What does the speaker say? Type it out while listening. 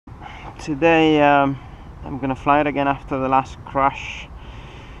Today I'm gonna fly it again after the last crash.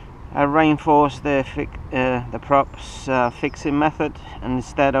 I reinforced the props fixing method, and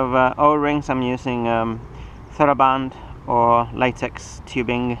instead of O-rings I'm using Theraband or latex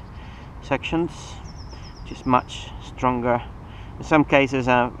tubing sections, which is much stronger. In some cases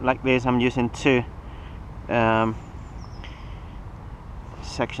like this I'm using two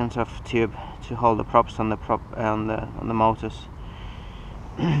sections of tube to hold the props on the motors.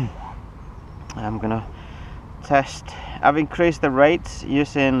 I'm gonna test. I've increased the rates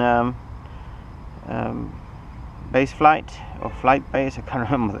using base flight or flight base. I can't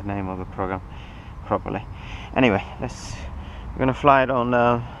remember the name of the program properly. Anyway, we're gonna fly it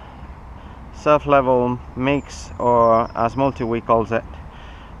on self-level mix, or as multi-wheel calls it,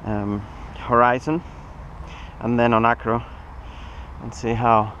 horizon, and then on acro, and see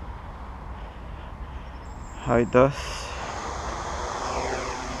how it does.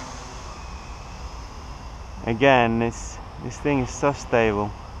 Again, this thing is so stable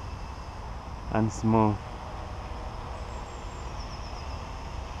and smooth.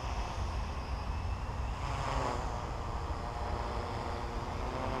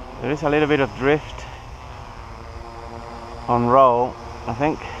 There is a little bit of drift on roll, I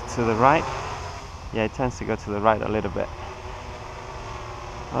think, to the right. Yeah, it tends to go to the right a little bit.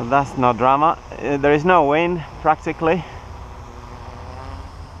 Well, that's no drama. There is no wind practically.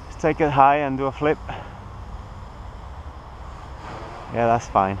 Just take it high and do a flip. Yeah, that's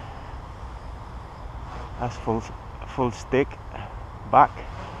fine. That's full stick back.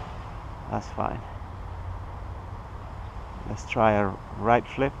 That's fine. Let's try a right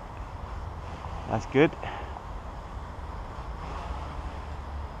flip. That's good.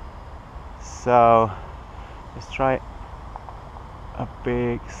 So let's try a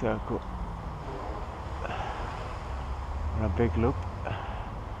big circle or a big loop.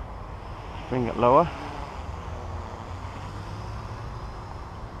 Bring it lower.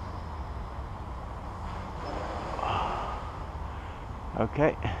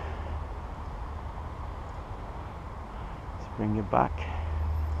 Okay, let's bring it back.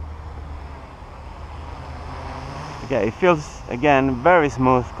 Okay, it feels, again, very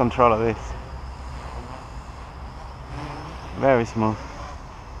smooth control of this. Very smooth.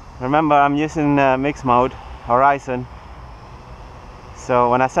 Remember, I'm using mix mode, horizon.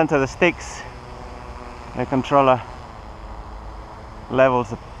 So when I center the sticks, the controller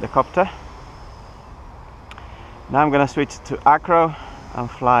levels the copter. Now I'm gonna switch to acro and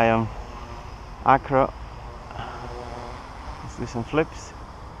fly on acro. Let's do some flips.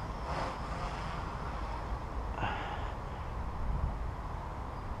 Let's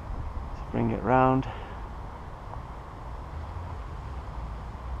bring it round.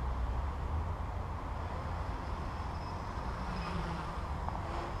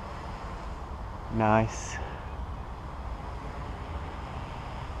 Nice.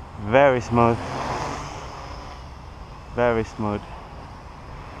 Very smooth. Very smooth.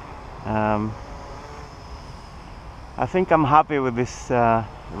 I think I'm happy with this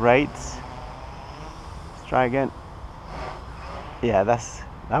rates. Let's try again. Yeah,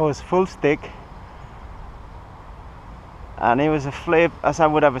 that was full stick, and it was a flip as I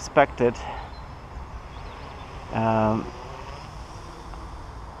would have expected.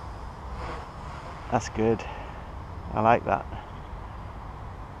 That's good. I like that.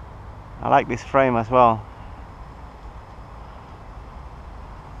 I like this frame as well.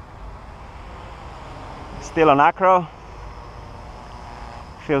 Still on acro.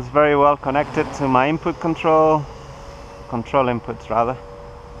 Feels very well connected to my input control inputs rather.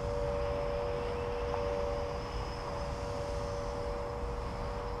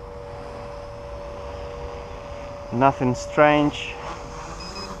 Nothing strange.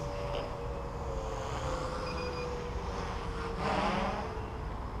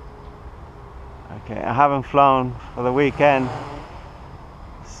 Okay, I haven't flown for the weekend,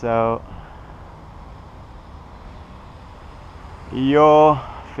 so yaw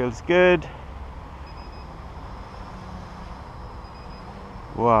feels good.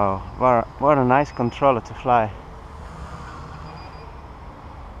 Wow, what a nice controller to fly.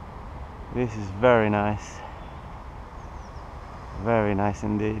 This is very nice. Very nice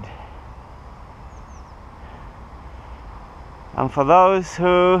indeed. And for those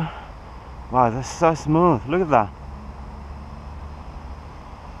who... Wow, that's so smooth. Look at that.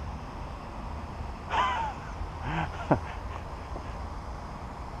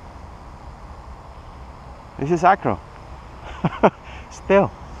 This is acro.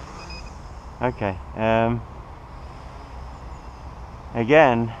 Still. Okay.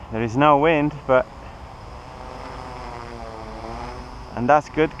 Again, there is no wind, but and that's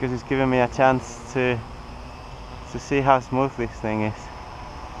good because it's giving me a chance to see how smooth this thing is.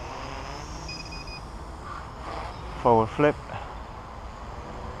 Forward flip.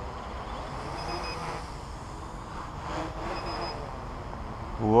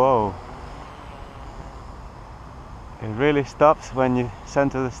 Whoa, it really stops when you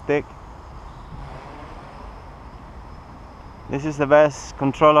center the stick. This is the best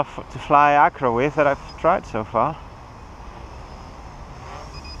controller to fly acro with that I've tried so far.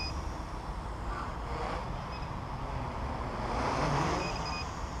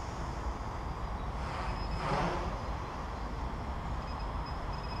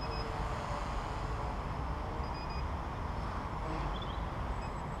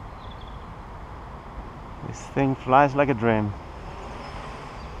 This thing flies like a dream.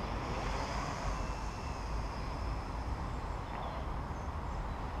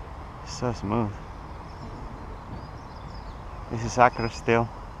 So smooth. This is acro still.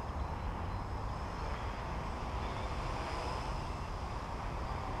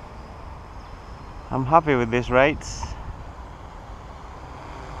 I'm happy with these rates.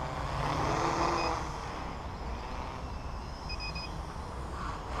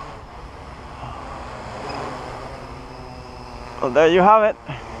 Well, there you have it.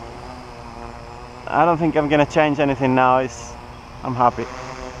 I don't think I'm gonna change anything now. I'm happy.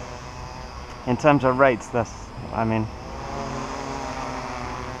 In terms of rates, that's, I mean,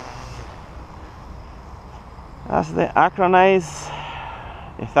 that's the Acro Naze,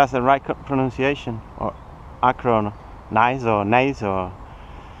 if that's the right pronunciation, or Acro Naze or Naze or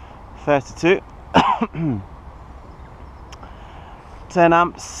 32. 10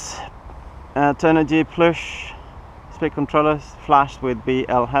 amps, turnigy plush speed controllers, flashed with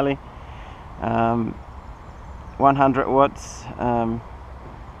BLHeli, 100 watts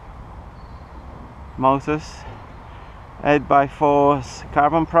motors, 8x4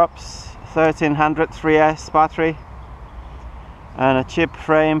 carbon props, 1300 3S battery, and a cheap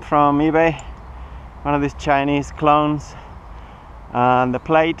frame from eBay, one of these Chinese clones, and the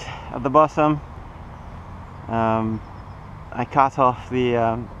plate at the bottom. I cut off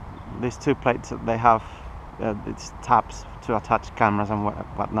these two plates that they have, it's tabs to attach cameras and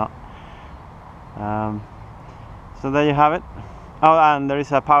whatnot. So there you have it. Oh, and there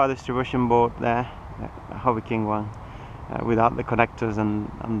is a power distribution board there, a Hobby King one, without the connectors and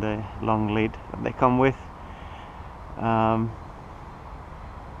the long lead that they come with. There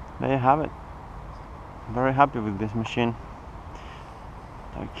you have it. Very happy with this machine.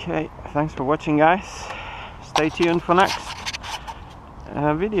 Okay, thanks for watching, guys. Stay tuned for next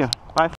video.